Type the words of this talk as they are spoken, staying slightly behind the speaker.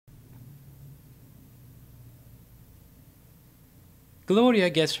Gloria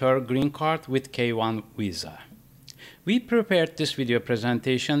gets her green card with K-1 visa. We prepared this video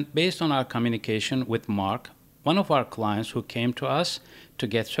presentation based on our communication with Mark, one of our clients who came to us to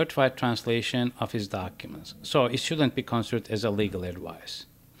get certified translation of his documents, so it shouldn't be considered as a legal advice.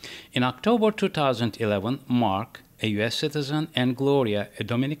 In October 2011, Mark, a U.S. citizen, and Gloria, a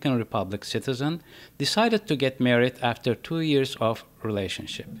Dominican Republic citizen, decided to get married after 2 years of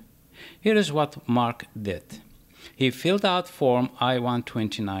relationship. Here is what Mark did. He filled out Form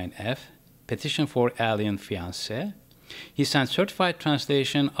I-129F, Petition for Alien Fiancé. He sent certified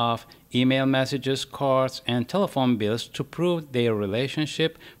translation of email messages, cards, and telephone bills to prove their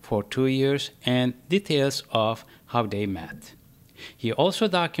relationship for 2 years and details of how they met. He also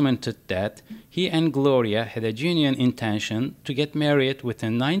documented that he and Gloria had a genuine intention to get married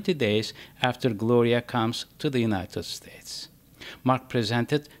within 90 days after Gloria comes to the United States. Mark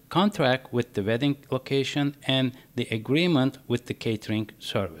presented contract with the wedding location and the agreement with the catering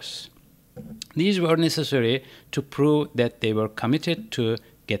service. These were necessary to prove that they were committed to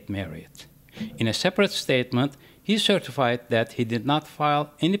get married. In a separate statement, he certified that he did not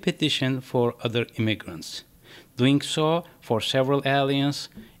file any petition for other immigrants. Doing so for several aliens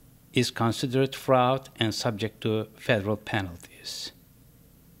is considered fraud and subject to federal penalties.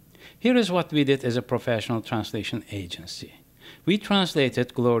 Here is what we did as a professional translation agency. We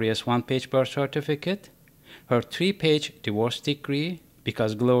translated Gloria's 1-page birth certificate, her 3-page divorce decree,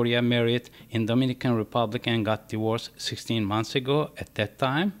 because Gloria married in Dominican Republic and got divorced 16 months ago at that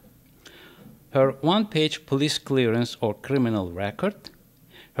time, her 1-page police clearance or criminal record,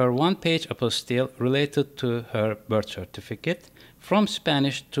 her 1-page apostille related to her birth certificate from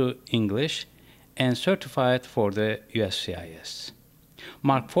Spanish to English and certified for the USCIS.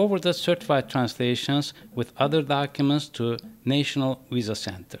 Mark forwarded certified translations with other documents to National Visa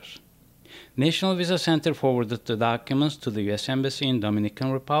Center. National Visa Center forwarded the documents to the U.S. Embassy in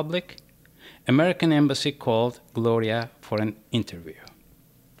Dominican Republic. American Embassy called Gloria for an interview.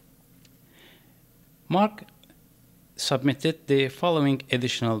 Mark submitted the following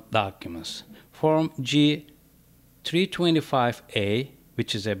additional documents. Form G-325A,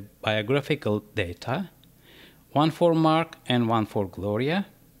 which is a biographical data, one for Mark and one for Gloria.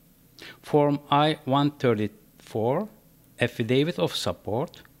 Form I-134, affidavit of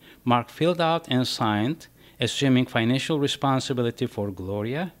support. Mark filled out and signed, assuming financial responsibility for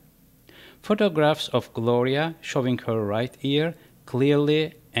Gloria. Photographs of Gloria showing her right ear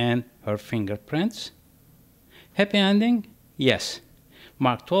clearly and her fingerprints. Happy ending? Yes.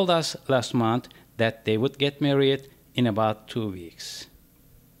 Mark told us last month that they would get married in about 2 weeks.